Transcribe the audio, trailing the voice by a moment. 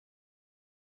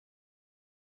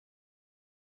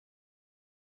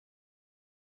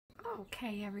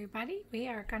Okay, everybody, we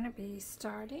are going to be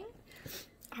starting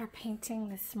our painting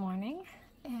this morning,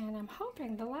 and I'm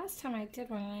hoping the last time I did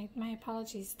one, my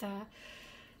apologies,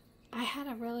 I had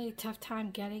a really tough time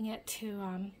getting it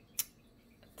to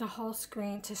the whole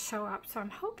screen to show up, so I'm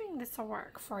hoping this will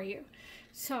work for you.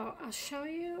 So I'll show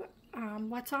you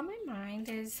what's on my mind.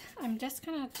 Is I'm just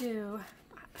going to do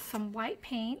some white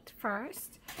paint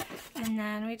first, and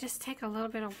then we just take a little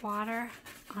bit of water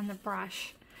on the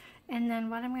brush. And then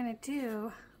what I'm going to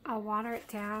do, I'll water it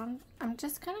down. I'm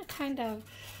just going to kind of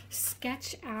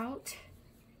sketch out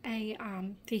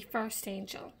the first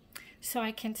angel, so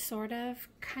I can sort of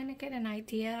kind of get an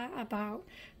idea about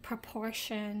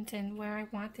proportions and where I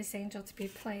want this angel to be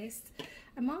placed.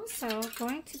 I'm also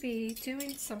going to be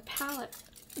doing some palette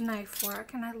knife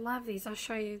work, and I love these. I'll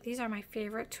show you. These are my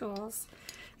favorite tools.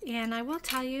 And I will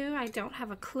tell you, I don't have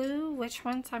a clue which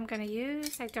ones I'm going to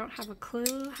use. I don't have a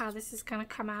clue how this is going to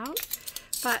come out.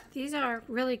 But these are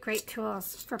really great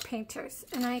tools for painters.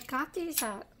 And I got these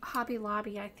at Hobby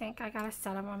Lobby, I think. I got a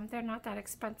set of them. They're not that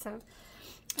expensive.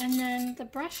 And then the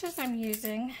brushes I'm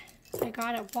using, I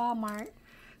got at Walmart.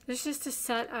 There's just a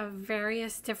set of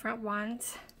various different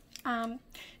ones.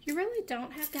 You really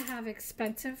don't have to have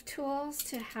expensive tools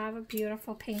to have a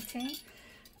beautiful painting.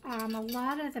 A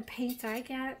lot of the paints I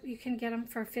get, you can get them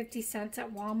for 50 cents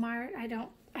at Walmart.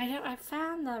 I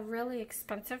found the really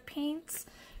expensive paints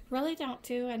really don't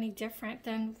do any different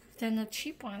than the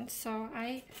cheap ones. So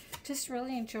I just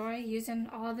really enjoy using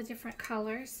all the different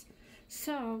colors.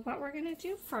 So what we're going to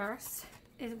do first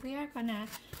is we are going to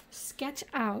sketch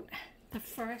out the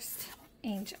first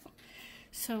angel.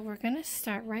 So we're going to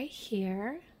start right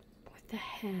here with the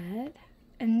head.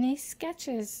 And these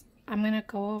sketches I'm going to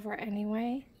go over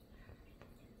anyway.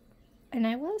 And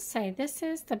I will say, this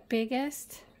is the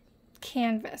biggest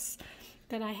canvas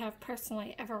that I have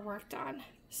personally ever worked on.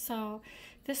 So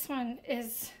this one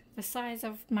is the size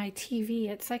of my TV.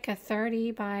 It's like a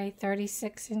 30 by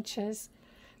 36 inches.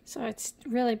 So it's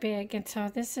really big. And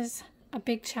so this is a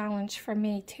big challenge for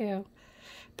me too.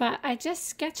 But I just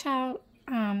sketch out,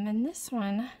 in this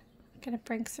one, I'm going to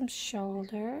bring some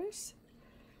shoulders.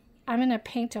 I'm going to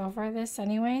paint over this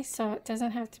anyway, so it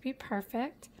doesn't have to be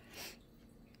perfect.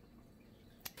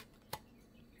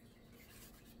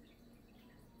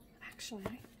 Actually,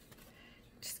 I'm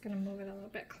just going to move it a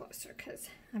little bit closer because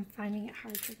I'm finding it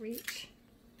hard to reach.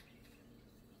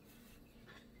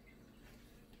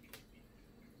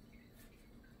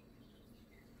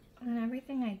 And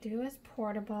everything I do is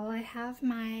portable. I have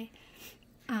my,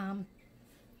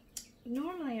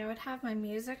 normally I would have my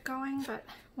music going, but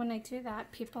when I do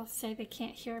that, people say they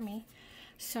can't hear me.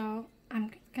 So I'm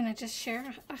going to just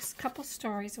share a couple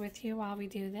stories with you while we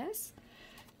do this.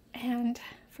 And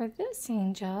for this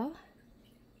angel,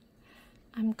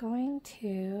 I'm going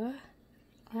to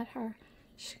let her,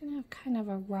 she's going to have kind of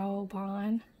a robe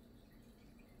on.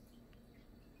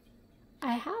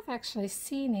 I have actually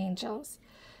seen angels,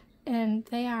 and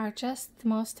they are just the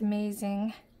most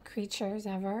amazing creatures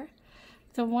ever.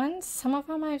 The ones, some of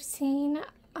them I've seen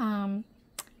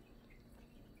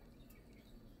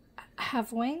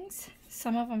have wings,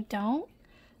 some of them don't.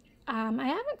 I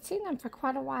haven't seen them for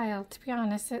quite a while, to be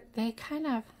honest. They kind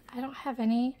of, I don't have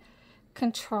any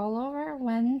control over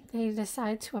when they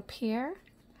decide to appear,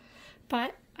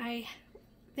 but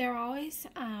they're always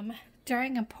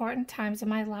during important times in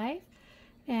my life.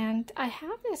 And I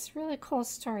have this really cool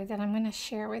story that I'm going to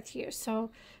share with you. So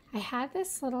I had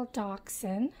this little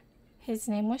dachshund. His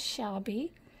name was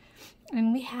Shelby,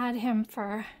 and we had him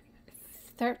for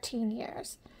 13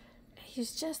 years.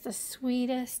 He's just the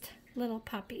sweetest little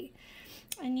puppy.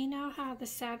 And you know how the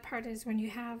sad part is when you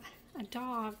have a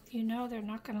dog, you know they're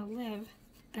not going to live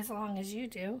as long as you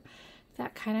do.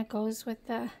 That kind of goes with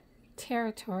the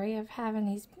territory of having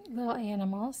these little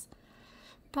animals.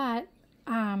 But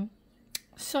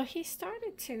so he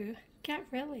started to get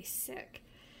really sick,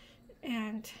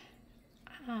 and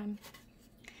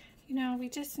you know, we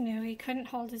just knew he couldn't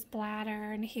hold his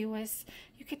bladder, and he was,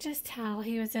 you could just tell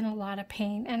he was in a lot of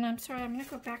pain. And I'm sorry, I'm going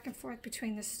to go back and forth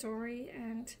between the story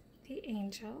and the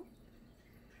angel.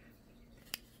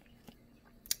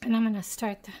 And I'm going to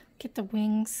start to get the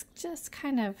wings just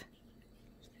kind of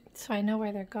so I know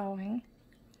where they're going.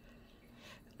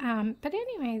 But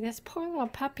anyway, this poor little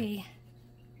puppy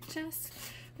just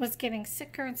was getting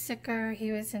sicker and sicker.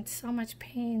 He was in so much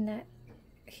pain that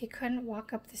he couldn't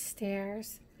walk up the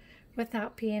stairs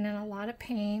without being in a lot of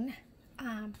pain.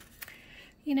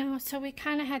 You know, so we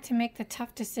kind of had to make the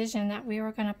tough decision that we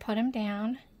were going to put him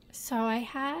down. So I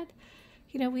had,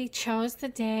 you know, we chose the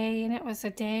day, and it was a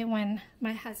day when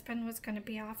my husband was going to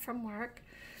be off from work.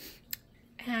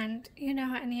 And you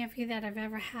know, any of you that have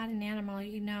ever had an animal,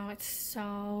 you know it's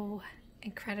so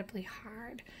incredibly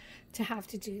hard to have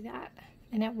to do that.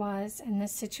 And it was in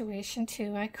this situation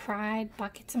too. I cried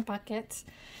buckets and buckets.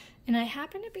 And I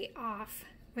happened to be off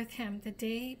with him the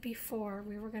day before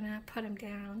we were going to put him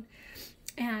down.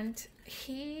 And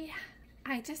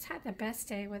I just had the best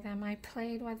day with him. I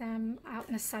played with him out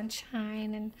in the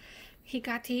sunshine, and he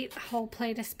got to eat a whole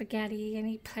plate of spaghetti, and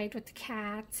he played with the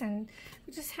cats, and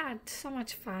we just had so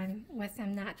much fun with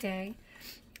him that day.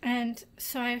 And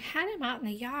so I had him out in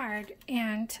the yard,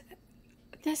 and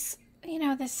this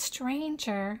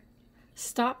stranger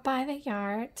stopped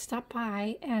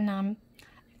by, and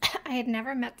I had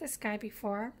never met this guy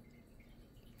before.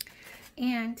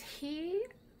 And he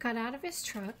got out of his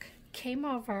truck, came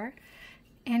over,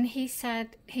 and he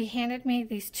handed me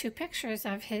these 2 pictures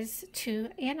of his 2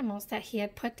 animals that he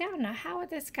had put down. Now, how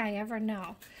would this guy ever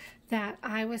know that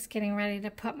I was getting ready to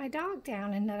put my dog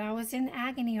down and that I was in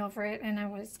agony over it, and I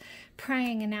was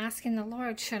praying and asking the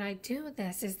Lord, should I do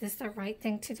this? Is this the right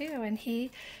thing to do? And he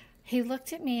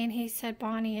looked at me and he said,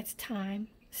 Bonnie, it's time.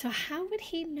 So how would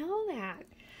he know that?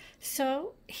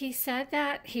 So he said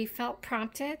that he felt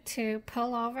prompted to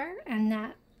pull over and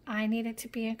that I needed to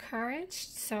be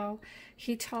encouraged. So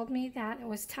he told me that it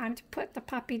was time to put the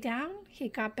puppy down. He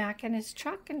got back in his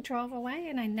truck and drove away,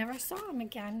 and I never saw him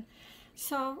again.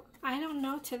 So I don't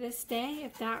know to this day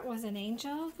if that was an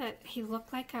angel, that he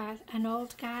looked like an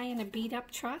old guy in a beat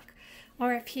up truck,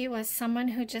 or if he was someone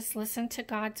who just listened to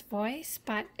God's voice.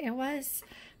 But it was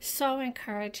so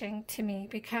encouraging to me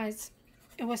because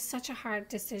it was such a hard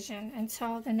decision. And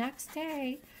so the next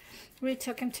day we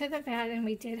took him to the vet, and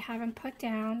we did have him put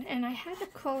down. And I had the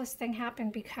coolest thing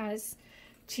happen because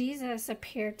Jesus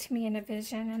appeared to me in a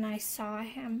vision, and I saw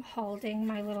him holding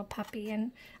my little puppy.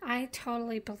 And I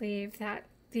totally believe that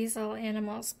these little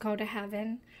animals go to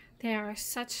heaven. They are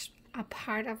such a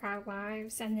part of our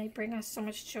lives, and they bring us so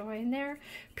much joy. And they're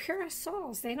pure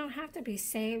souls. They don't have to be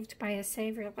saved by a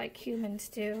savior like humans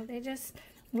do. They just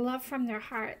love from their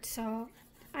heart. So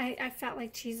I felt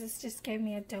like Jesus just gave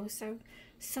me a dose of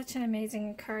such an amazing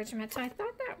encouragement. So I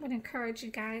thought that would encourage you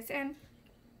guys. And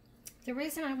the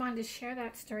reason I wanted to share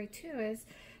that story too is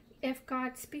if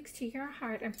God speaks to your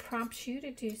heart and prompts you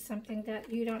to do something that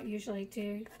you don't usually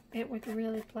do, it would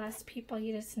really bless people.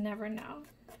 You just never know.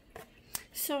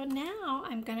 So now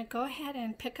I'm going to go ahead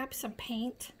and pick up some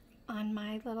paint on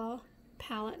my little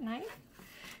palette knife,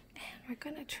 and we're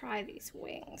going to try these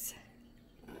wings.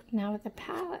 Now with the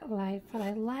palette knife, what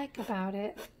I like about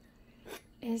it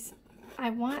is I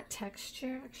want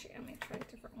texture. Actually, let me try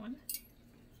a different one.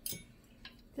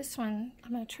 This one,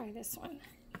 I'm going to try this one.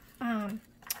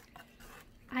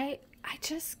 I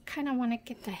just kind of want to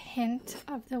get the hint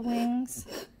of the wings.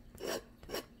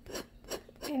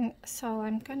 And so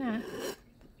I'm going to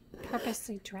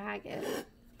purposely drag it.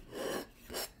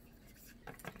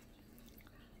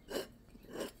 Let's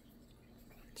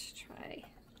try.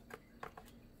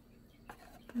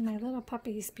 My little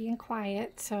puppy's being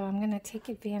quiet, so I'm going to take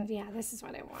advantage. Yeah, this is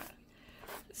what I want.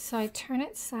 So I turn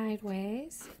it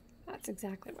sideways. That's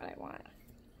exactly what I want.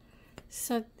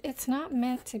 So it's not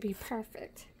meant to be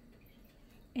perfect.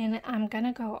 And I'm going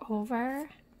to go over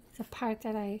the part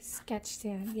that I sketched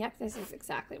in. Yep, this is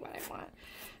exactly what I want.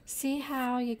 See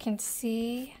how you can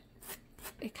see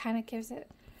it kind of gives it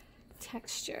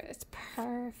texture. It's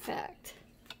perfect.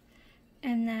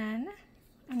 And then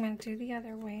I'm going to do the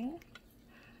other wing.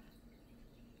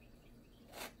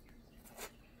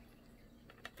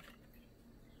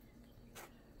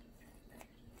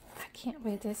 I can't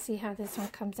wait to see how this one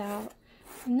comes out.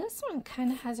 And this one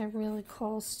kind of has a really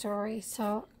cool story.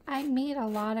 So I meet a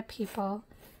lot of people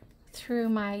through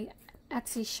my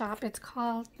Etsy shop. It's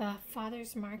called the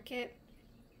Father's Market.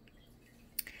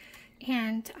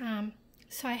 And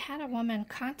so I had a woman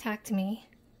contact me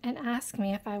and ask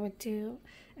me if I would do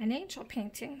an angel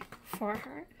painting for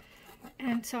her.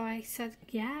 And so I said,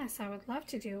 yes, I would love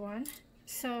to do one.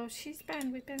 So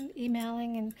we've been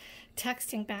emailing and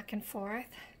texting back and forth.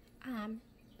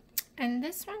 And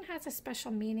this one has a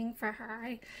special meaning for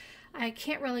her. I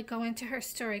can't really go into her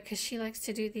story because she likes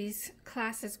to do these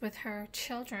classes with her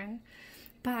children,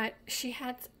 but she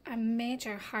had a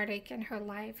major heartache in her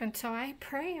life, and so I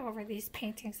pray over these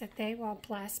paintings that they will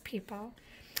bless people.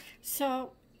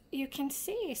 So you can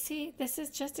see, this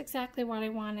is just exactly what I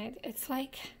wanted. It's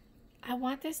like I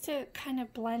want this to kind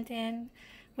of blend in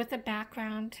with the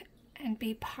background and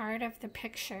be part of the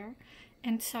picture.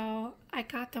 And so I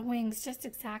got the wings just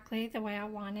exactly the way I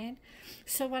wanted.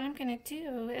 So what I'm going to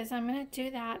do is I'm going to do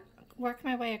that, work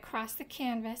my way across the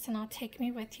canvas, and I'll take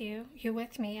you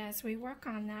with me as we work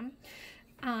on them.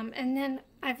 And then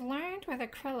I've learned with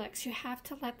acrylics, you have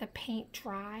to let the paint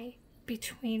dry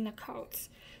between the coats.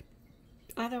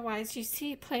 Otherwise, you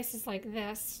see places like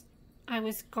this, I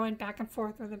was going back and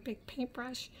forth with a big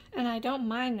paintbrush, and I don't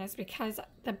mind this because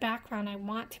the background I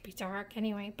want to be dark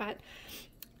anyway, but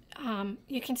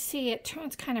you can see it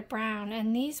turns kind of brown,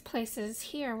 and these places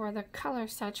here where the color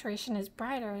saturation is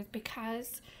brighter is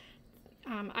because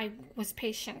I was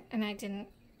patient and I didn't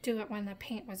do it when the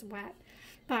paint was wet.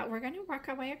 But we're going to work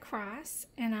our way across,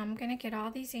 and I'm going to get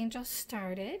all these angels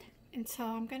started. And so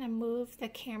I'm going to move the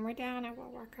camera down and we'll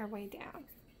work our way down.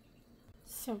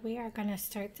 So we are going to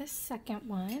start the second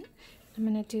one. I'm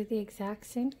going to do the exact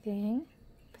same thing.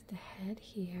 Put the head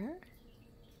here.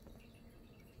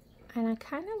 And I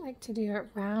kind of like to do it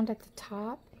round at the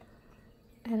top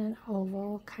and an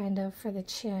oval kind of for the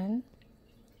chin.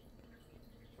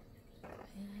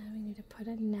 And we need to put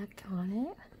a neck on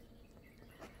it.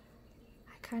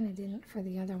 I kind of didn't for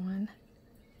the other one.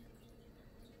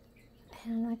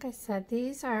 And like I said,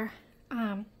 these are,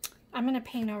 I'm going to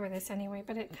paint over this anyway,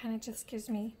 but it kind of just gives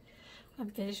me a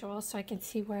visual so I can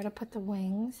see where to put the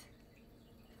wings.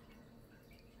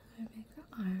 I make the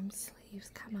arm sleeves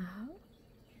come out.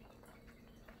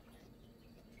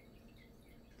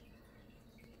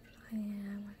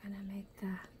 And we're going to make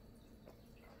the...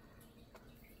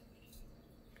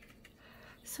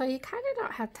 So you kind of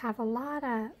don't have to have a lot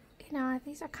of, you know,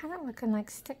 these are kind of looking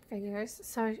like stick figures.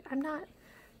 So I'm not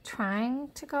trying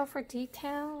to go for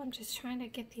detail. I'm just trying to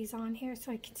get these on here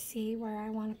so I can see where I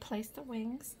want to place the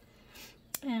wings.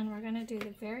 And we're going to do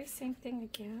the very same thing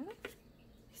again.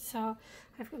 So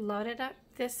I've loaded up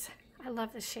this. I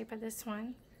love the shape of this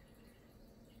one.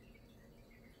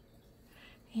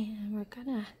 And we're going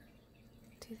to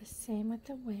do the same with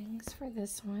the wings for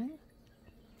this one.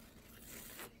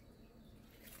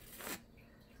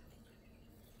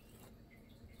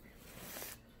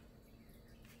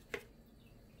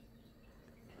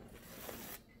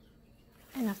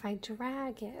 And if I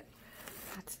drag it,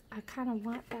 I kind of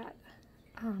want that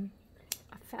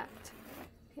effect.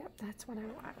 Yep, that's what I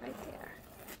want right there.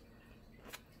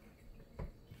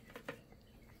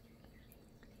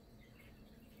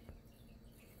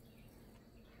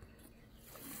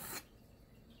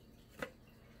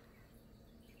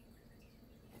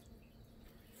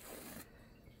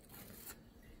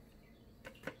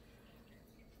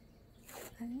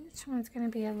 And each one's going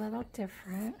to be a little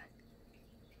different.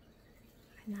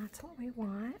 And that's what we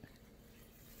want.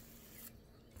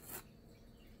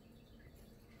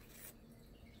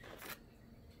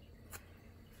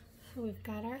 So we've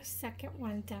got our second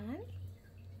one done.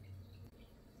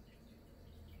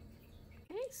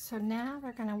 Okay, so now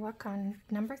we're going to work on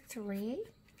number 3.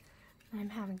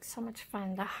 I'm having so much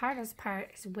fun. The hardest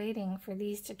part is waiting for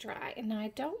these to dry. And I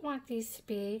don't want these to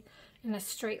be in a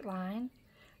straight line.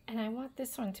 And I want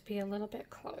this one to be a little bit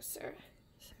closer.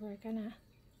 So we're going to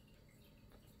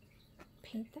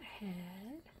paint the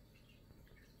head,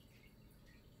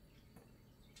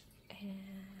 and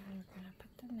we're going to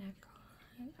put the neck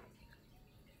on.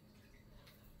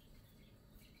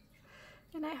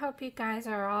 And I hope you guys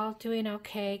are all doing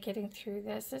okay getting through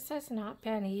this. This has not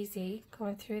been easy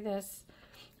going through this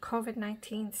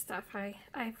COVID-19 stuff. I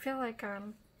feel like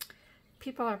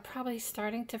people are probably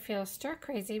starting to feel stir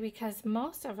crazy because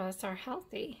most of us are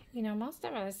healthy. You know, most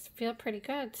of us feel pretty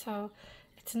good, so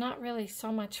it's not really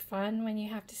so much fun when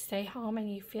you have to stay home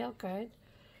and you feel good.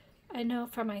 I know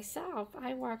for myself,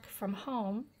 I work from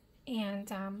home,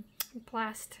 and I'm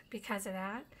blessed because of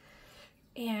that.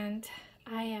 And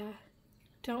I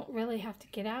don't really have to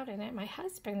get out in it. My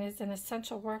husband is an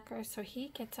essential worker, so he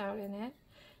gets out in it.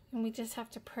 And we just have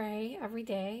to pray every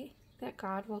day that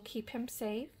God will keep him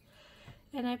safe.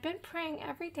 And I've been praying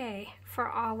every day for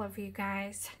all of you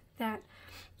guys that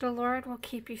the Lord will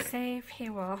keep you safe. He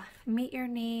will meet your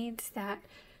needs.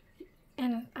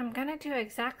 And I'm going to do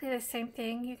exactly the same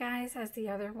thing, you guys, as the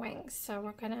other wings. So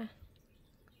we're going to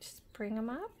just bring them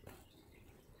up.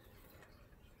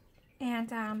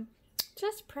 And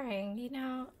just praying. You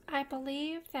know, I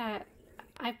believe that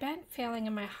I've been feeling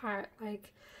in my heart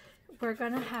like we're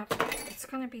going to have, it's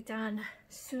going to be done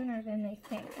sooner than they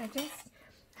think. I just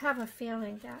have a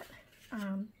feeling that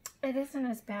it isn't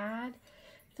as bad.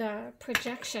 The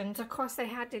projections, of course, they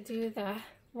had to do the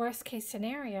worst case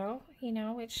scenario, you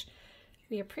know, which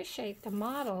we appreciate the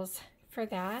models for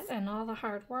that and all the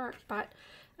hard work, but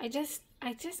I just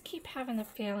keep having the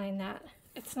feeling that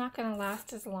it's not going to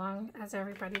last as long as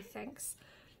everybody thinks.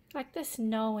 Like this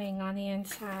knowing on the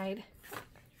inside.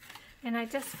 And I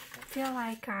just feel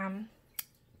like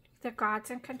that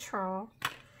God's in control.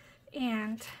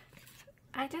 And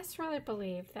I just really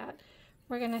believe that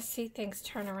we're going to see things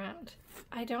turn around.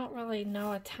 I don't really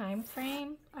know a time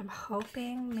frame. I'm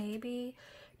hoping maybe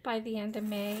by the end of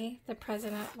May, the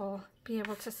president will be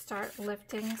able to start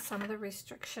lifting some of the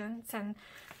restrictions and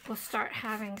we'll start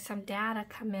having some data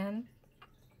come in.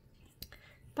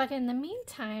 But in the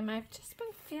meantime, I've just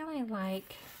been feeling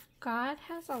like God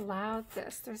has allowed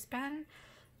this. There's been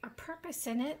a purpose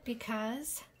in it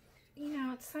because, you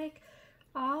know, it's like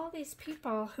all these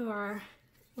people who are,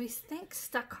 we think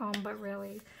stuck home, but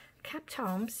really kept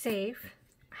home, safe,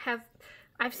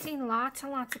 I've seen lots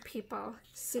and lots of people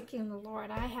seeking the Lord.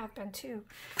 I have been too.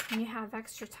 And you have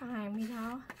extra time, you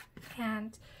know,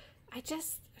 and I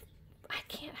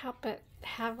can't help but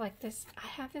have like this, I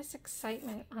have this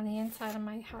excitement on the inside of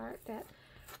my heart that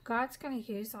God's going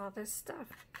to use all this stuff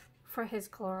for his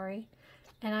glory.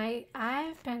 And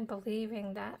I've been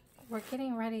believing that we're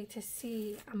getting ready to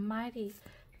see a mighty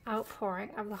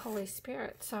outpouring of the Holy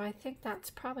Spirit. So I think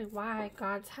that's probably why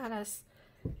God's had us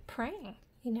praying.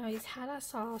 You know, he's had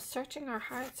us all searching our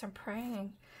hearts and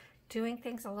praying, doing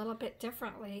things a little bit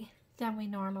differently than we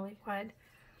normally would.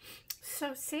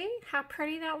 So see how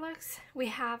pretty that looks? We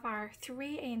have our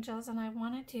 3 angels, and I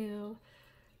want to do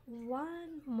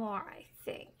one more, I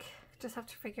think. Just have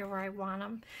to figure where I want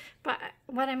them. But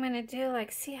what I'm going to do,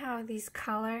 like, see how these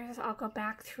colors, I'll go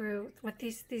back through with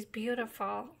these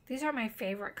beautiful, these are my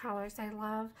favorite colors. I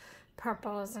love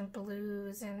purples and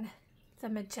blues and the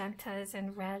magentas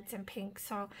and reds and pinks.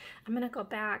 So I'm going to go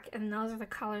back, and those are the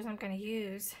colors I'm going to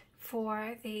use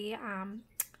for the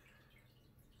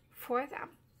for them.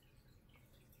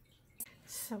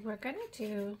 So we're going to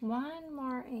do one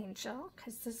more angel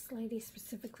because this lady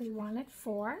specifically wanted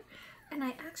 4. And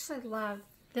I actually love,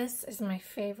 this is my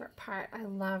favorite part. I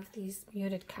love these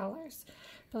muted colors.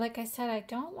 But like I said, I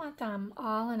don't want them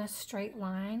all in a straight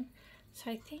line.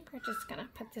 So I think we're just going to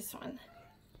put this one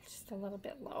just a little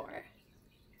bit lower.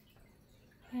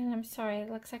 And I'm sorry, it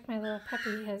looks like my little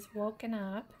puppy has woken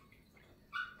up.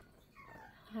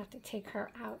 I'll have to take her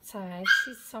outside.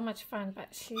 She's so much fun, but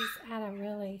she's at a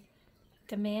really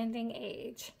demanding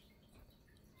age.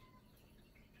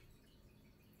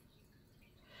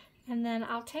 And then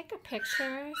I'll take a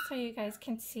picture so you guys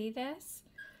can see this.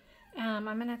 I'm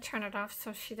going to turn it off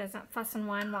so she doesn't fuss and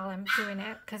whine while I'm doing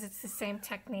it because it's the same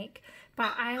technique.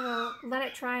 But I will let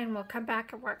it dry and we'll come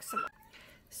back and work some more.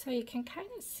 So you can kind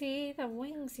of see the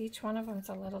wings, each one of them's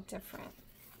a little different.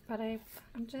 But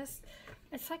I'm just,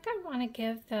 it's like I want to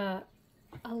give the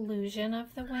illusion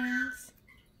of the wings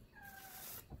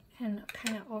and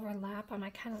kind of overlap them.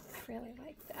 I kind of really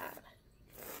like that.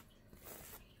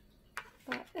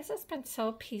 But this has been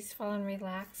so peaceful and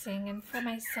relaxing, and for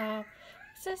myself,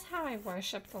 this is how I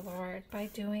worship the Lord, by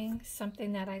doing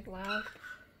something that I love.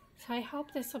 So I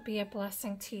hope this will be a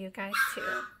blessing to you guys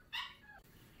too.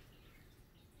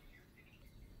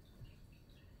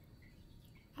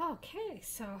 Okay,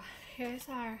 so here's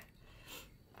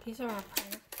these are our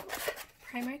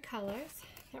primary colors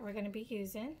that we're going to be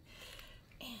using.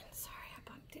 And sorry, I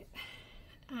bumped it.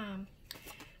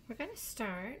 We're going to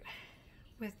start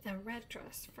with the red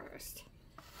dress first.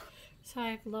 So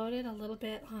I've loaded a little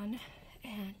bit on,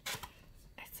 and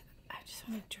I just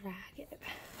want to drag it.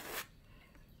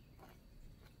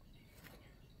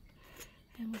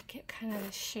 And we get kind of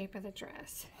the shape of the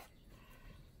dress.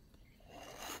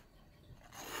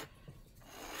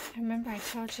 Remember I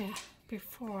told you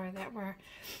before that we're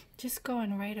just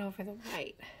going right over the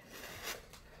white.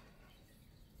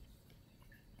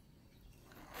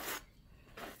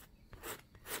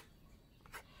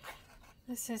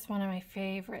 This is one of my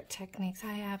favorite techniques.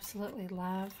 I absolutely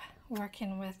love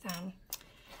working with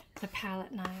the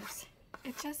palette knives.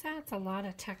 It just adds a lot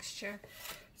of texture.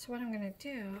 So what I'm going to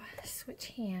do is switch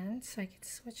hands so I can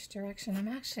switch direction. I'm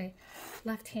actually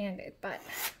left-handed, but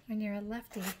when you're a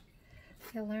lefty,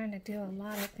 you'll learn to do a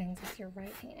lot of things with your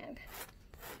right hand.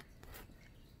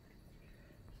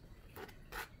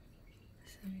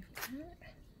 So we've got,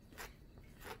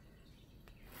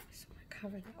 just want to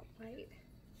cover that white.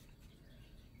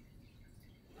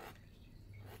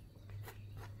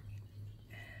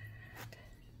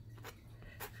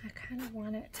 And I kind of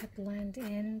want it to blend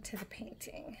into the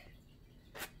painting.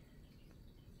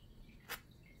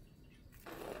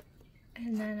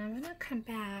 And then I'm going to come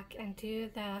back and do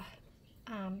the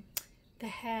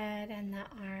head and the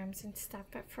arms and stuff,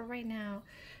 but for right now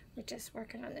we're just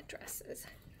working on the dresses.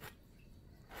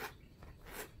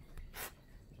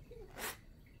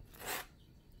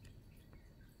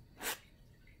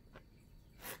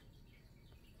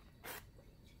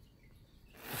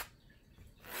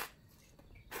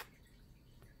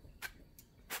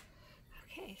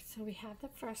 Okay, so we have the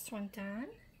first one done,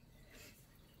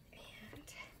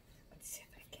 and let's see if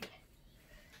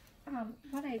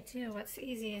what I do, what's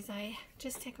easy, is I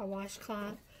just take a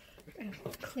washcloth and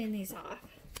clean these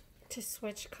off to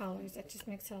switch colors. It just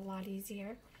makes it a lot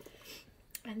easier.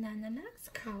 And then the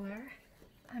next color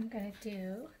I'm going to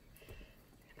do,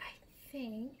 I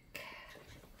think,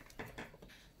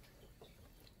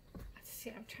 let's see,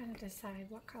 I'm trying to decide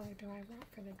what color do I want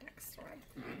for the next one.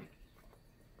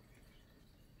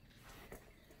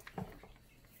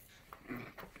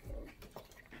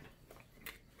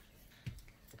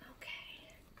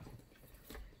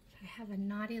 I have a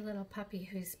naughty little puppy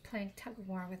who's playing tug of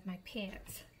war with my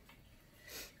pants.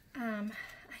 I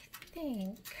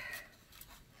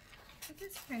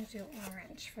guess we're going to do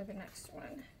orange for the next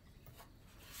one.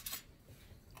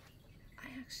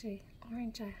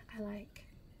 Orange I like.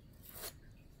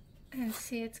 And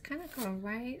see, it's going to go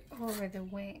right over the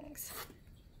wings.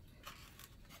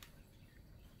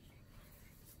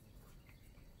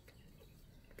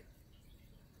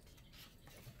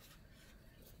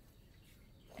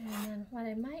 And then what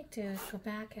I might do is go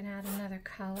back and add another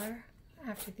color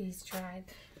after these dried.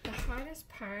 The hardest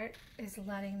part is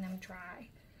letting them dry.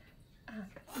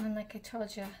 And like I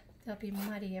told you, they'll be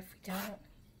muddy if we don't.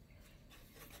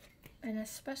 And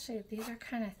especially if these are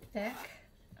kind of thick,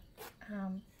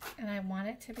 and I want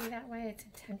it to be that way, it's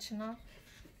intentional.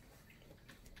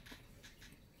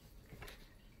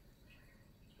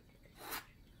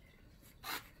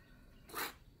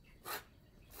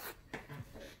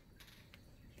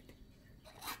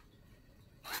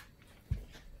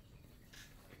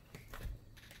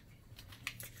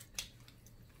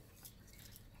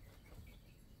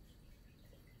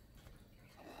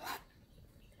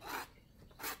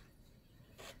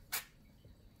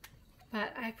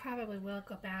 But I probably will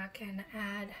go back and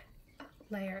add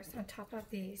layers on top of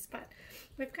these. But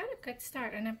we've got a good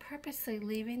start, and I'm purposely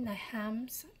leaving the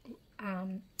hems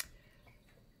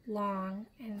long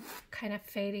and kind of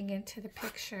fading into the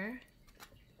picture.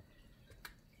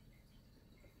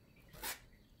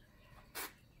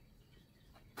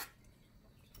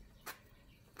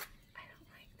 I don't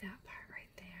like that part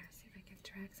right there. See if I can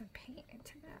drag some paint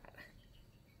into that.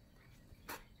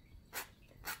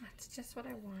 That's just what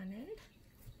I wanted.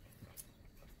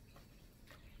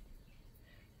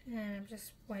 And I'm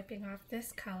just wiping off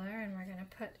this color, and we're going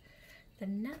to put the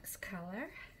next color.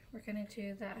 We're going to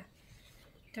do the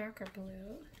darker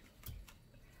blue.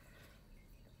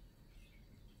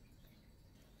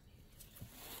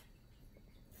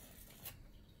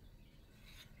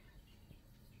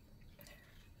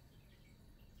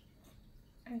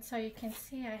 And so you can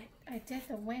see I did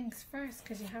the wings first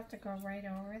because you have to go right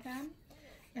over them.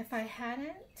 If I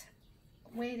hadn't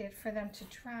waited for them to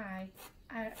dry,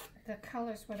 the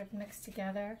colors would have mixed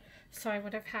together. So I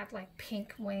would have had like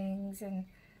pink wings and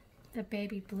the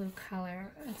baby blue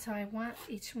color. And so I want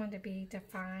each one to be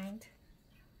defined.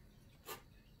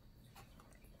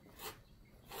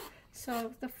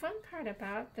 So the fun part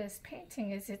about this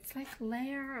painting is it's like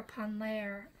layer upon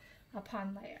layer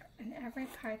upon layer. And every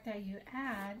part that you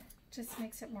add just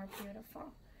makes it more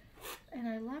beautiful. And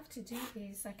I love to do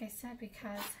these, like I said,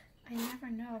 because I never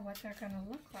know what they're going to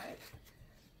look like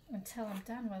until I'm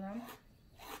done with them.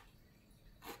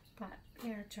 But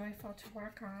they're joyful to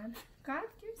work on. God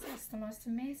gives us the most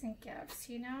amazing gifts,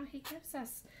 you know. He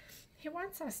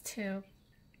wants us to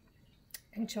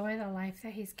enjoy the life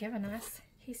that He's given us.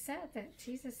 He said that,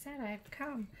 Jesus said, I've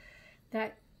come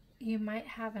that you might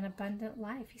have an abundant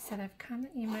life. He said, I've come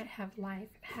that you might have life,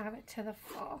 have it to the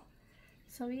full.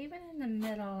 So even in the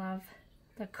middle of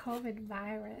the COVID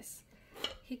virus,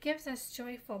 He gives us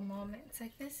joyful moments.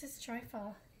 Like this is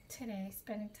joyful today,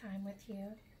 spending time with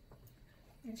you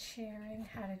and sharing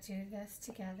how to do this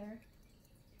together.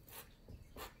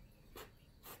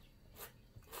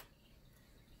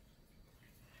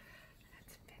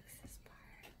 Let's fix this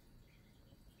part.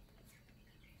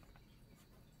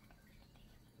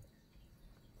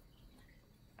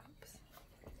 Oops.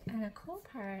 And the cool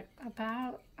part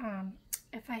about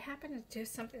if I happen to do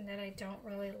something that I don't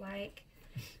really like,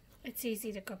 it's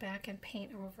easy to go back and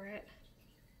paint over it.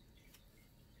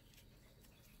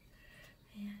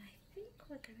 And I think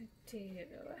we're going to do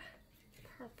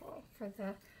purple for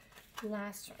the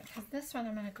last one. Because this one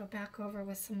I'm going to go back over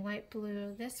with some light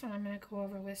blue. This one I'm going to go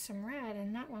over with some red.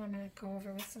 And that one I'm going to go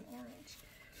over with some orange.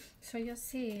 So you'll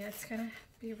see it's going to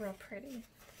be real pretty.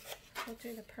 We'll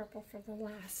do the purple for the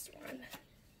last one.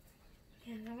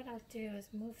 And now what I'll do is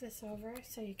move this over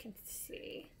so you can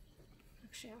see.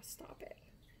 Actually, I'll stop it.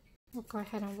 We'll go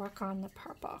ahead and work on the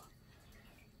purple.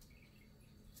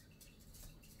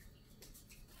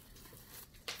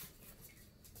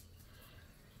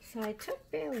 So I took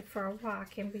Bailey for a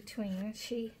walk in between.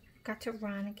 She got to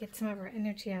run and get some of her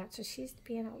energy out, so she's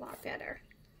being a lot better.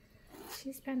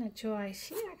 She's been a joy.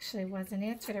 She actually was an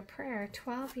answer to prayer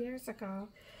 12 years ago.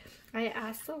 I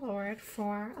asked the Lord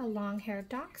for a long-haired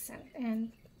dachshund,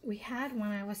 and we had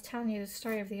one. I was telling you the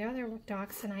story of the other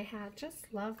dachshund I had.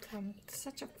 Just loved him.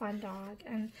 Such a fun dog,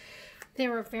 and they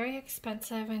were very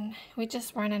expensive, and we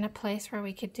just weren't in a place where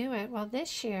we could do it. Well,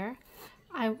 this year,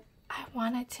 I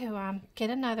wanted to get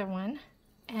another one,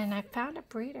 and I found a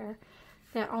breeder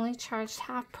that only charged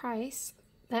half price,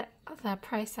 the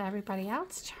price that everybody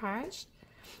else charged.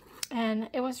 And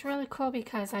it was really cool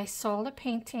because I sold a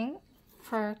painting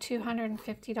for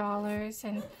 $250,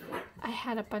 and I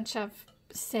had a bunch of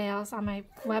sales on my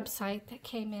website that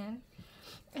came in,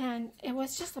 and it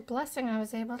was just a blessing. I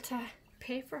was able to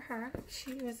pay for her.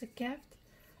 She was a gift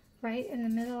right in the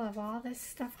middle of all this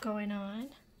stuff going on.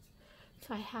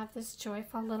 So I have this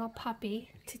joyful little puppy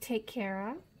to take care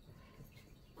of.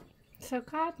 So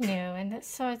God knew, and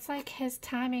so it's like his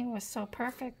timing was so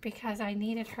perfect because I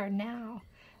needed her now.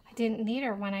 I didn't need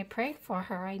her when I prayed for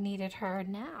her. I needed her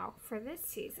now for this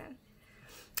season.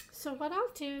 So what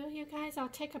I'll do, you guys, I'll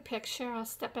take a picture. I'll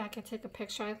step back and take a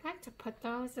picture. I like to put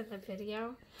those in the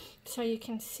video so you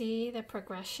can see the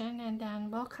progression, and then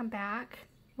we'll come back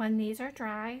when these are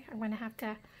dry. I'm going to have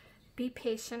to be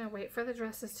patient and wait for the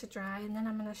dresses to dry, and then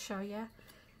I'm going to show you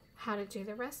how to do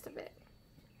the rest of it.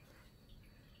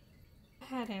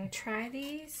 Go ahead and try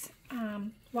these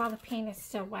while the paint is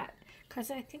still wet,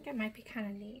 because I think it might be kind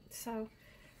of neat. So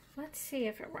let's see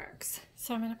if it works.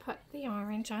 So I'm going to put the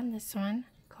orange on this one,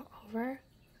 go over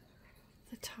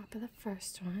the top of the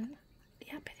first one.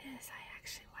 Yep, it is. I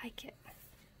actually like it.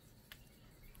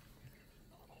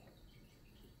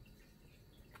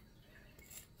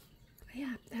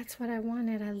 Yeah, that's what I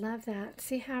wanted. I love that.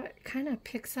 See how it kind of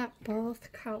picks up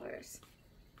both colors.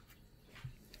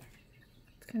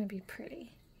 It's going to be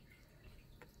pretty.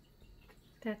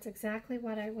 That's exactly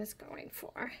what I was going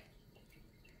for.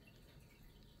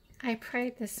 I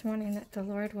prayed this morning that the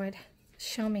Lord would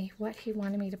show me what he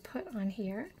wanted me to put on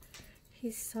here.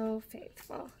 He's so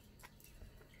faithful.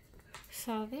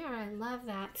 So there, I love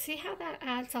that. See how that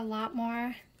adds a lot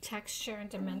more texture and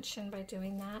dimension by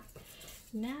doing that?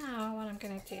 Now what I'm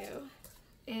going to do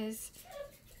is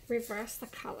reverse the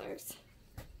colors.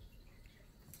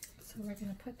 So we're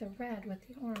going to put the red with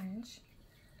the orange.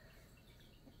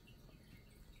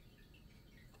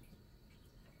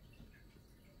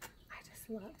 I just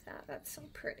love that. That's so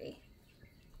pretty.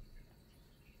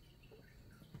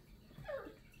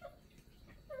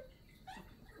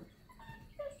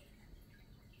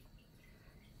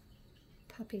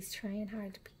 Puppy's trying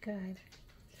hard to be good.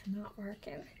 It's not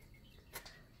working.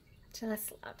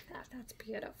 Just love that. That's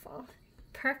beautiful.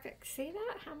 Perfect. See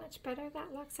that? How much better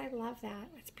that looks? I love that.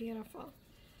 It's beautiful.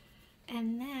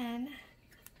 And then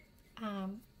I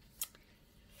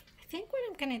think what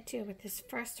I'm going to do with this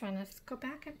first one is go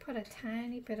back and put a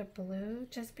tiny bit of blue,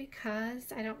 just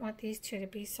because I don't want these two to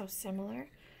be so similar.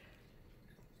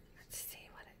 Let's see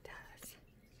what it does.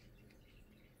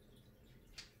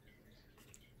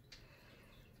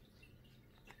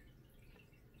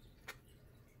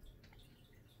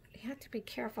 You have to be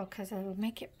careful because it'll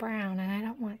make it brown, and I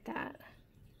don't want that.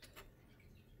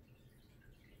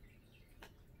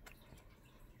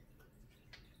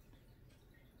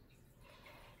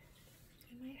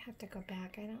 I might have to go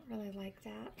back. I don't really like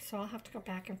that, so I'll have to go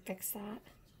back and fix that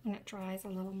when it dries a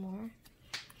little more.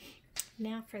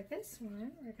 Now for this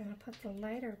one, we're going to put the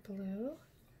lighter blue.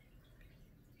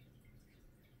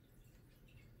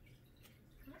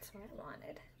 That's what I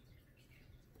wanted.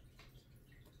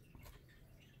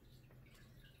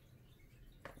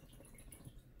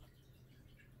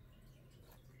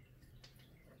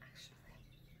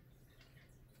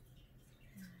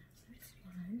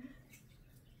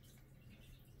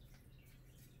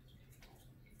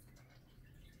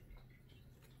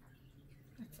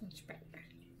 That's much better.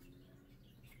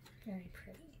 Very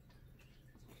pretty.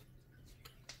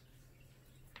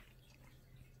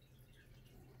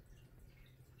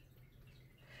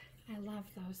 I love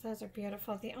those. Those are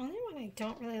beautiful. The only one I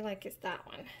don't really like is that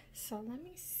one. So let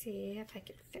me see if I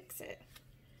can fix it.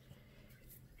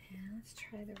 And let's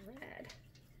try the red.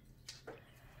 Go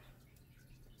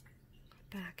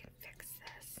back and fix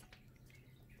this.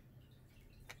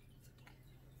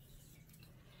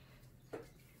 I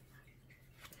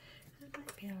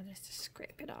might be able just to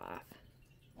scrape it off.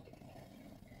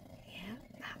 Yeah,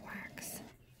 that works.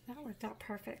 That worked out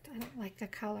perfect. I don't like the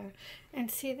color. And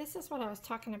see, this is what I was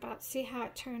talking about. See how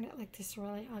it turned it like this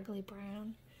really ugly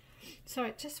brown? So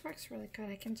it just works really good.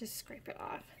 I can just scrape it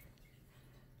off.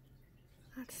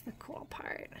 That's the cool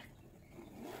part.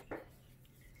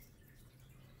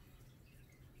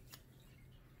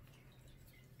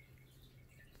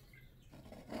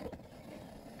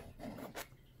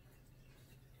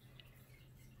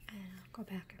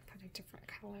 go back and put a different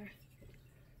color.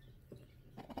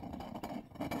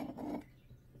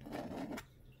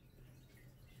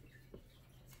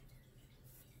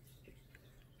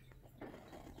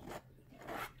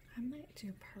 I might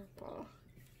do purple.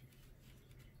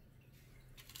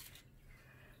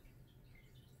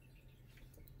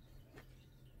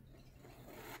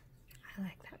 I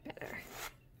like that better.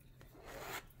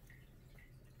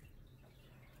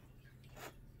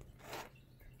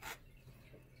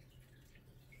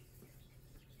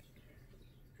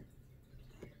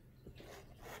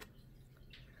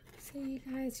 So you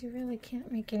guys, you really can't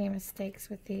make any mistakes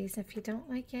with these. If you don't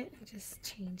like it, you just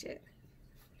change it.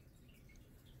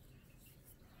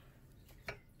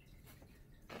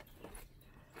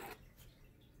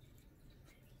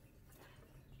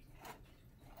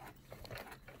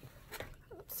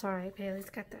 Sorry, Bailey's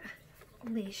got the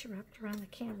leash wrapped around the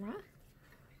camera.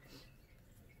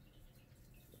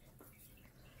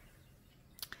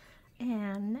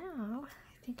 And now,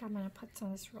 I think I'm going to put some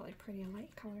of this really pretty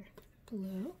light color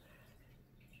blue.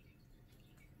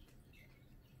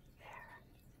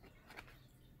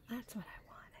 There. That's what I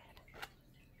wanted.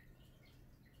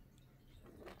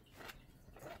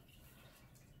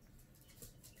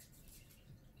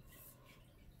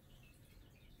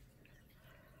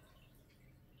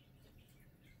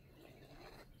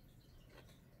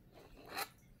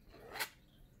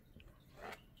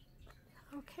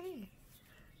 Okay,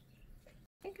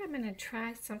 I think I'm going to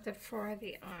try something for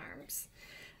the arms.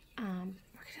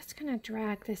 We're just going to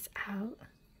drag this out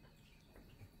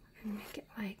and make it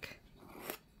like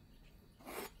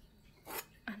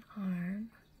an arm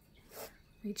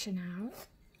reaching out.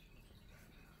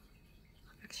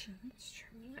 Actually, let's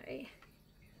try.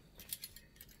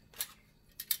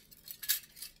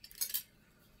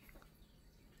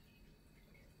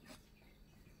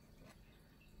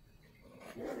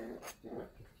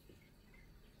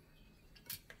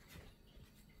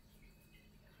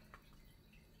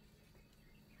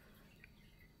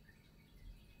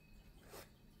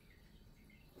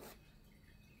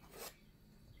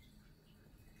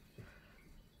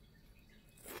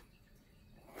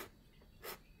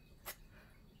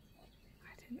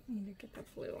 Need to get the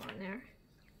blue on there.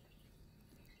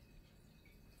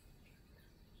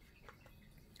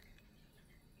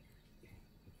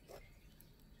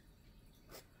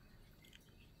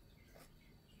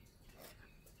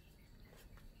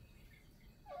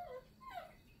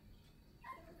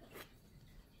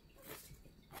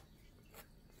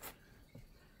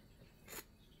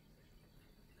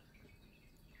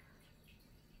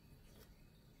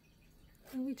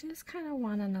 And we just kind of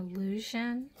want an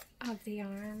illusion of the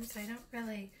arms.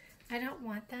 I don't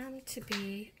want them to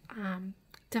be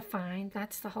defined.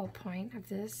 That's the whole point of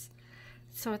this.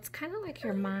 So it's kind of like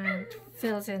your mind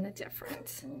fills in the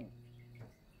difference.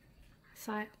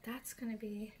 So that's going to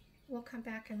be, we'll come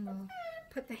back and we'll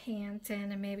put the hands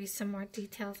in and maybe some more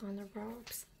details on the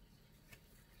robes.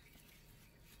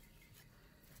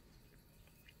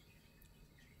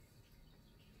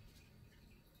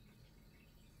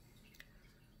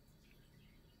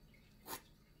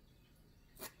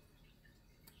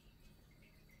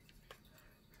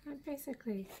 I'm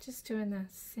basically just doing the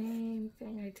same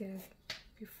thing I did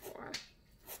before.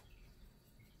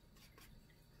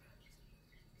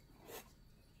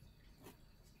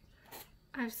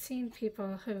 I've seen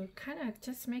people who kind of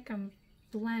just make them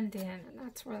blend in, and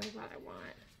that's really what I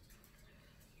want.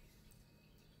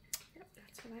 Yep,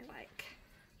 that's what I like.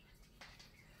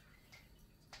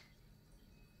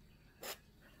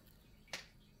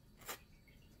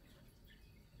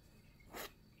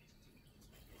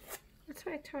 That's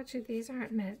why I told you these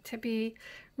aren't meant to be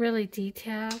really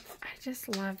detailed. I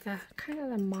just love the kind of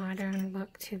the modern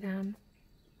look to them.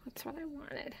 That's what I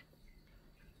wanted.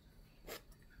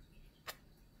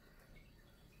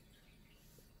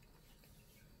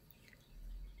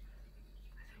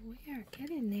 Where? Get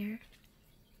in there.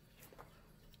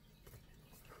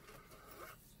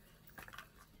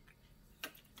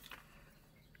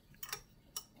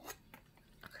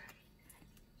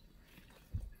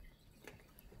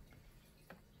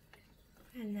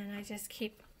 And then I just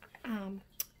keep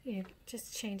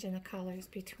just changing the colors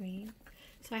between.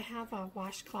 So I have a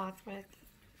washcloth with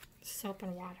soap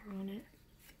and water on it.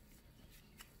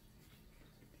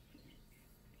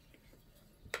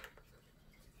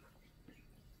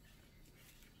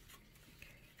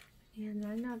 And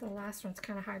I know the last one's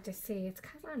kind of hard to see. It's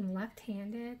because I'm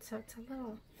left-handed, so it's a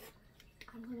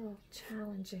little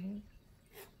challenging.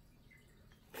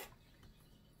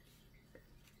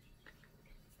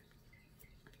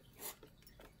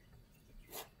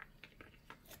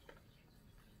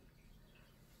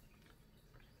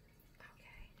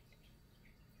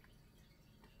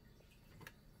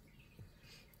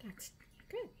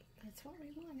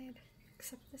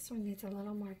 except this one needs a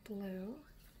little more blue.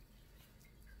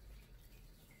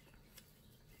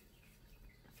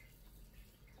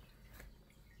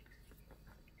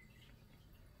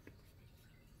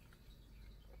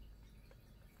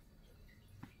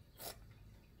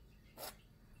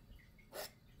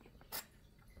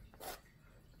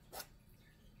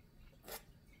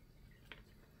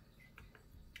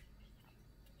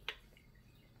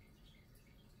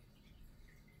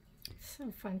 So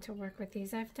fun to work with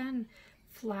these. I've done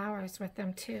flowers with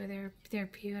them too. They're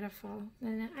beautiful,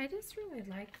 and I just really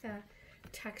like the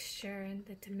texture and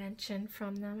the dimension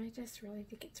from them. I just really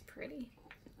think it's pretty.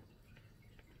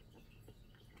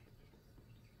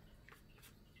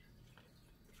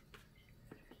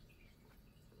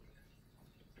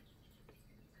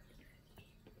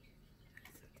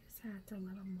 So just add a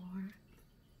little more.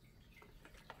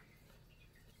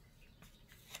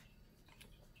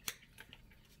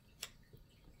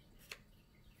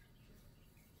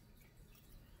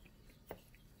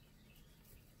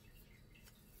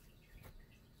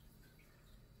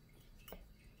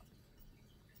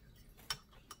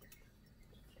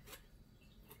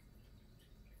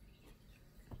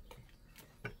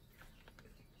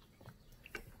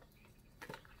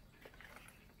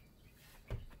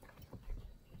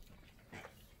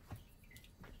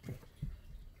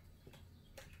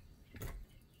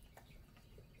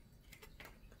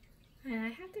 And I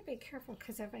have to be careful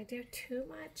because if I do too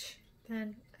much,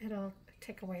 then it'll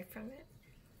take away from it.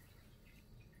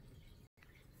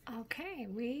 Okay,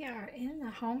 we are in the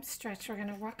home stretch. We're going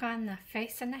to work on the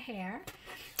face and the hair.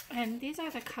 And these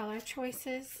are the color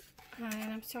choices.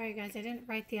 And I'm sorry guys, I didn't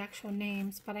write the actual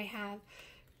names, but I have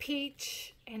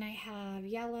peach, and I have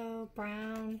yellow,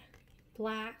 brown,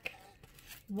 black,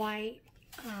 white.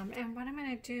 And what I'm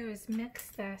going to do is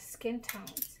mix the skin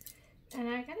tones. And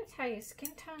I gotta tell you,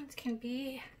 skin tones can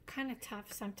be kind of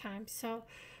tough sometimes. So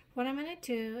what I'm gonna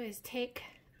do is take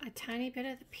a tiny bit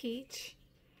of the peach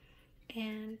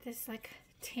and this like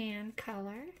tan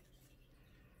color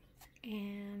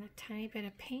and a tiny bit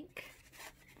of pink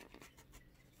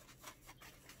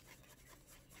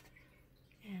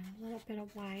and a little bit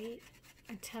of white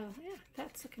until, yeah,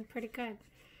 that's looking pretty good.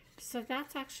 So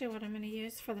that's actually what I'm gonna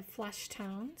use for the flesh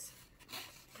tones.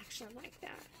 Actually, I like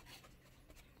that.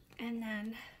 And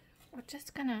then we're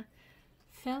just gonna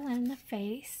fill in the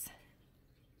face.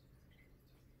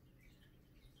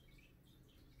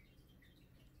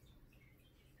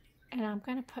 And I'm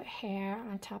gonna put hair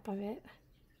on top of it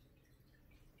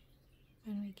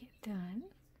when we get done.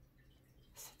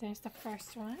 So there's the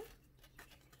first one.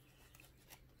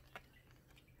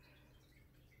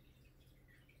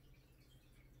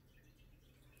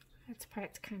 This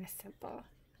part's kind of simple.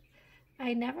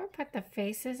 I never put the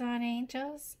faces on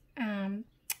angels.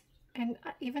 And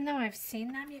even though I've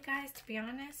seen them, you guys, to be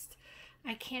honest,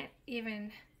 I can't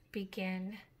even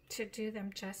begin to do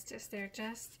them justice. They're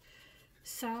just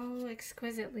so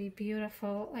exquisitely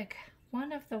beautiful. Like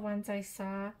one of the ones I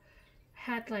saw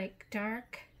had like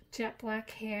dark jet black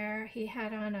hair. He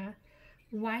had on a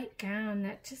white gown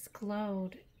that just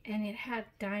glowed, and it had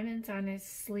diamonds on his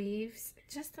sleeves.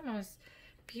 Just the most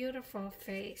beautiful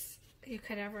face you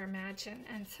could ever imagine.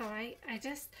 And so I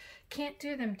just can't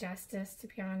do them justice, to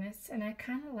be honest. And I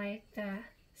kind of like the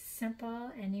simple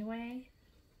anyway.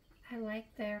 I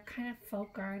like their kind of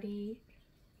folk arty.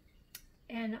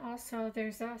 And also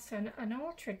there's also an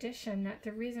old tradition that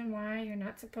the reason why you're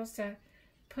not supposed to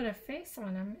put a face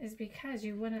on them is because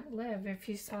you wouldn't live if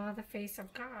you saw the face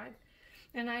of God.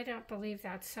 And I don't believe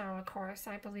that's so, of course.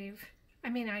 I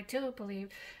do believe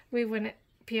we wouldn't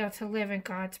be able to live in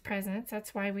God's presence.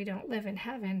 That's why we don't live in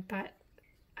heaven. But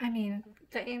I mean,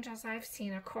 the angels I've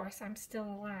seen, of course, I'm still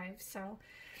alive. So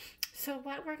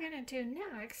what we're going to do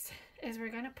next is we're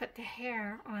going to put the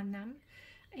hair on them.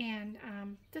 And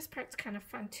this part's kind of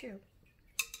fun too.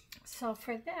 So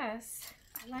for this,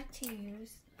 I like to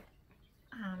use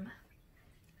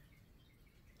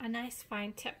a nice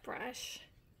fine tip brush.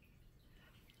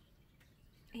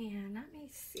 And let me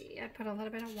see, I put a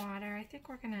little bit of water. I think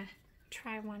we're going to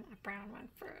try a brown one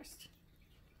first.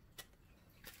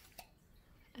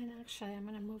 And actually, I'm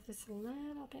going to move this a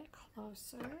little bit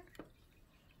closer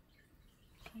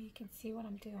so you can see what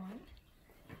I'm doing.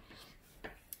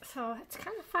 So it's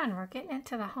kind of fun. We're getting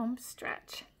into the home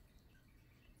stretch.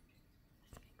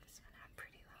 Let's make this one have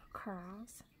pretty little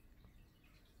curls.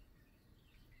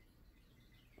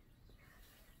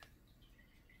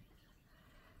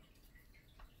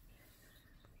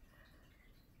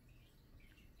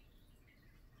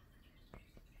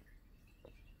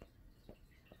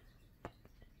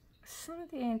 Some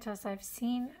of the angels I've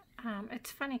seen,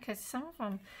 it's funny because some of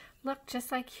them look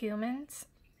just like humans,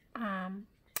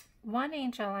 One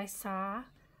angel I saw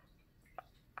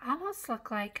almost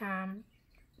looked like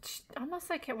almost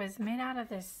like it was made out of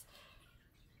this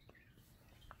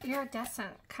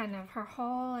iridescent kind of. Her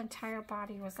whole entire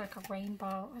body was like a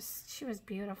rainbow. She was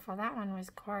beautiful. That one was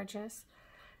gorgeous,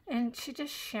 and she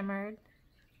just shimmered.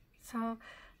 So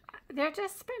they're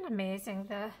just been amazing,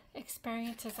 the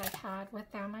experiences I've had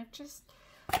with them. I've just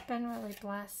been really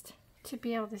blessed to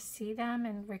be able to see them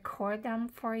and record them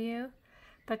for you.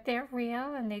 But they're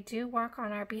real and they do work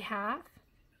on our behalf.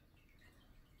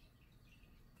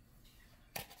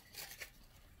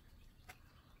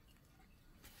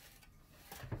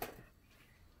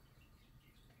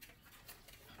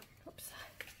 Oops.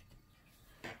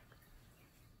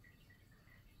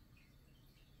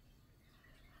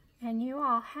 And you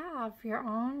all have your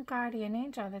own guardian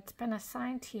angel that's been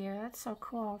assigned to you. That's so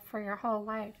cool, for your whole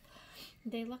life.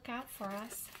 They look out for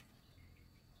us.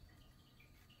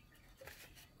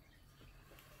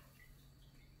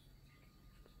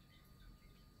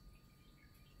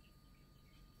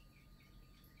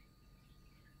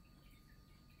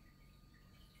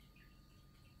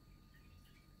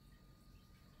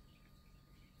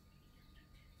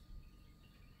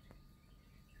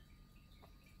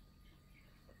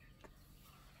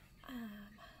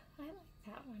 I like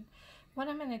that one. What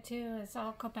I'm going to do is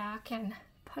I'll go back and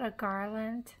put a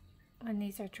garland when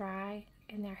these are dry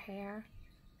in their hair.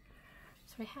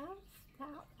 So we have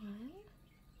that one.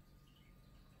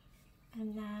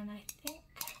 And then I think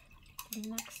the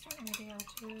next one, maybe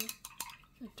I'll do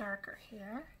the darker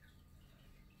here,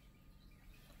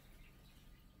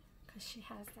 because she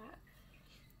has that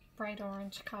bright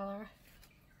orange color.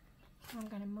 So I'm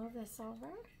going to move this over.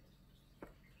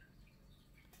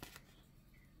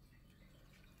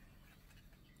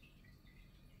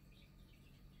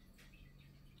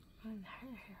 On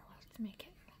her hair, let's make it.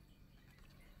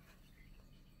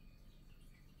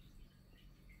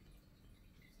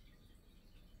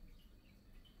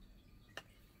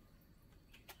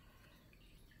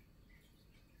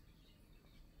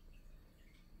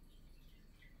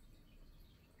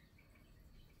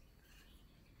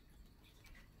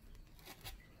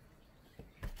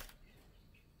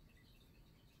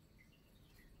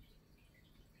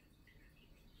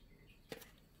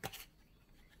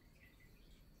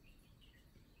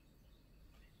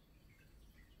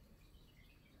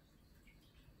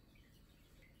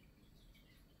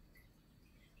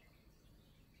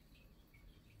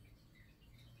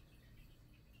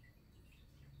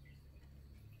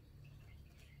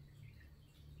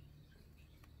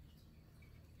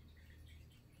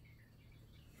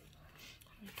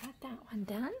 We got that one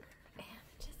done, and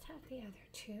just have the other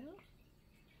two.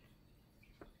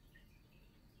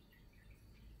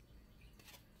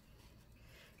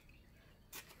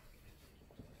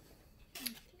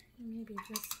 Maybe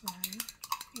this one.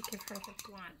 We'll give her the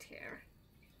blonde hair.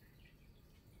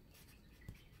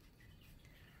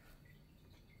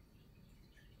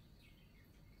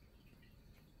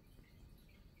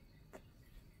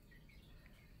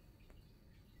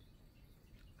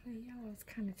 The yellow is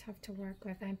kind of tough to work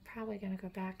with. I'm probably going to go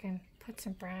back and put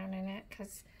some brown in it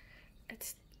because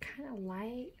it's kind of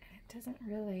light and it doesn't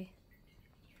really,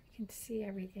 you can see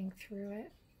everything through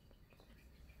it.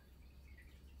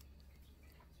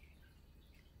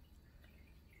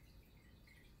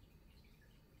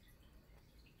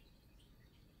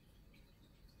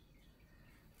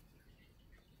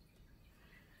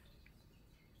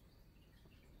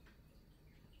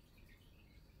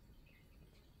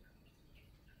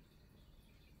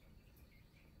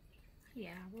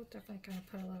 Yeah, we're definitely going to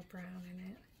put a little brown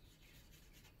in it.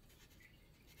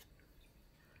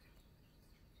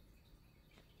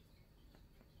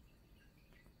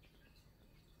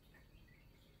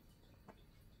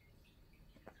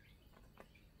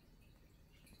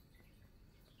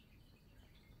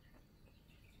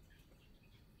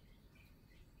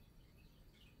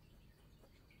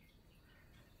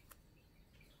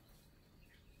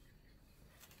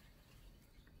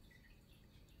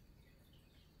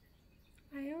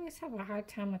 I always have a hard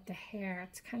time with the hair.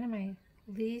 It's kind of my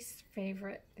least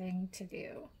favorite thing to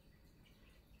do.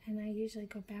 And I usually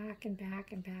go back and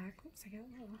back and back. Oops, I got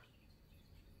a little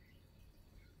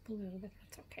blue, but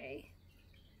that's okay.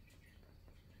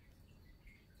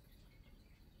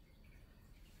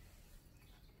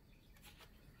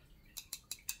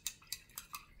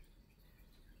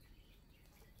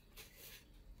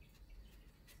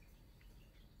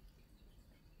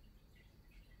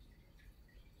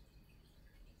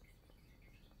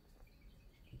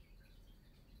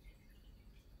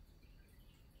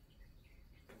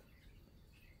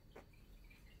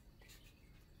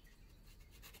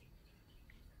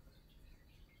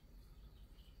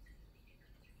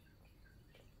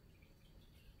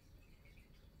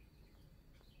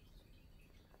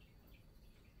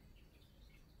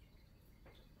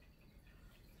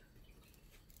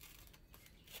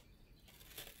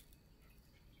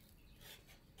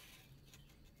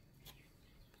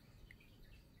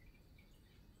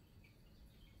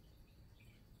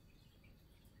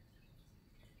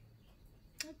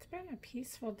 been a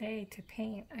peaceful day to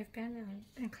paint. I've been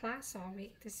in class all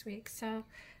week this week, so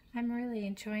I'm really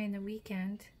enjoying the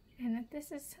weekend. And this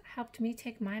has helped me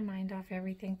take my mind off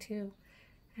everything too.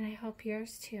 And I hope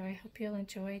yours too. I hope you'll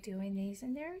enjoy doing these.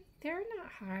 And they're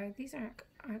not hard. These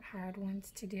aren't hard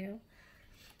ones to do.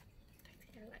 I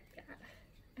think I like that.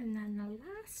 And then the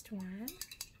last one,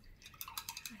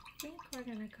 I think we're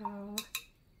gonna go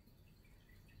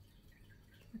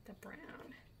with the brown.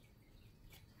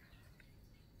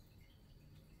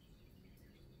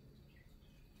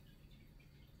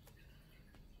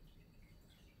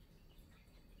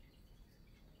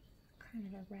 Kind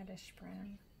of a reddish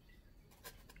brown.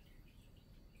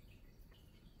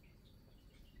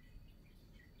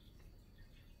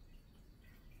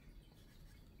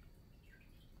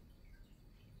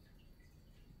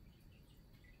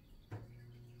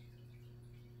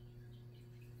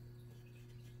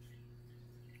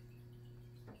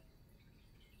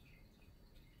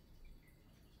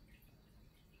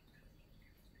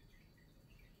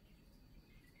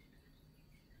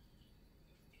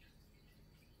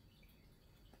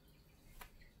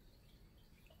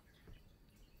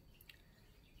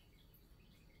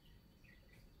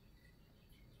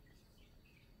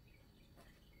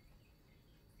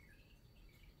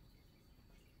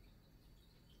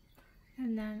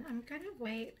 And then I'm going to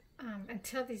wait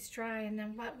until these dry, and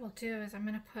then what we'll do is I'm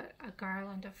going to put a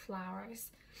garland of flowers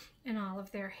in all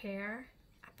of their hair.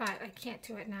 But I can't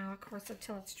do it now, of course,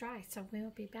 until it's dry. So we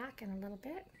will be back in a little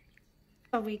bit.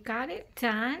 So we got it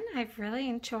done. I've really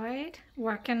enjoyed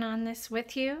working on this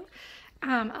with you.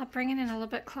 I'll bring it in a little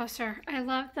bit closer. I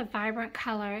love the vibrant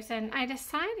colors, and I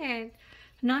decided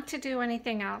not to do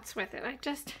anything else with it. I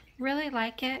just really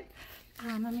like it.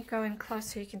 Let me go in close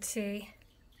so you can see.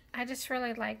 I just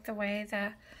really like the way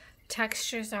the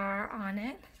textures are on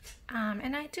it.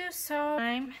 And I do so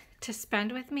time to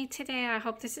spend with me today. I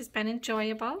hope this has been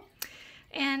enjoyable.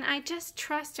 And I just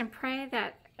trust and pray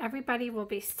that everybody will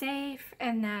be safe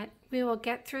and that we will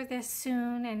get through this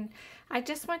soon. And I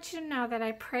just want you to know that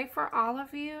I pray for all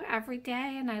of you every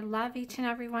day, and I love each and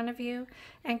every one of you.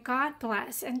 And God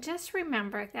bless. And just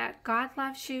remember that God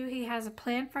loves you. He has a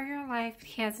plan for your life.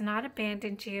 He has not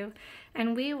abandoned you.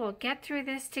 And we will get through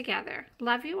this together.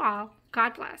 Love you all.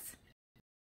 God bless.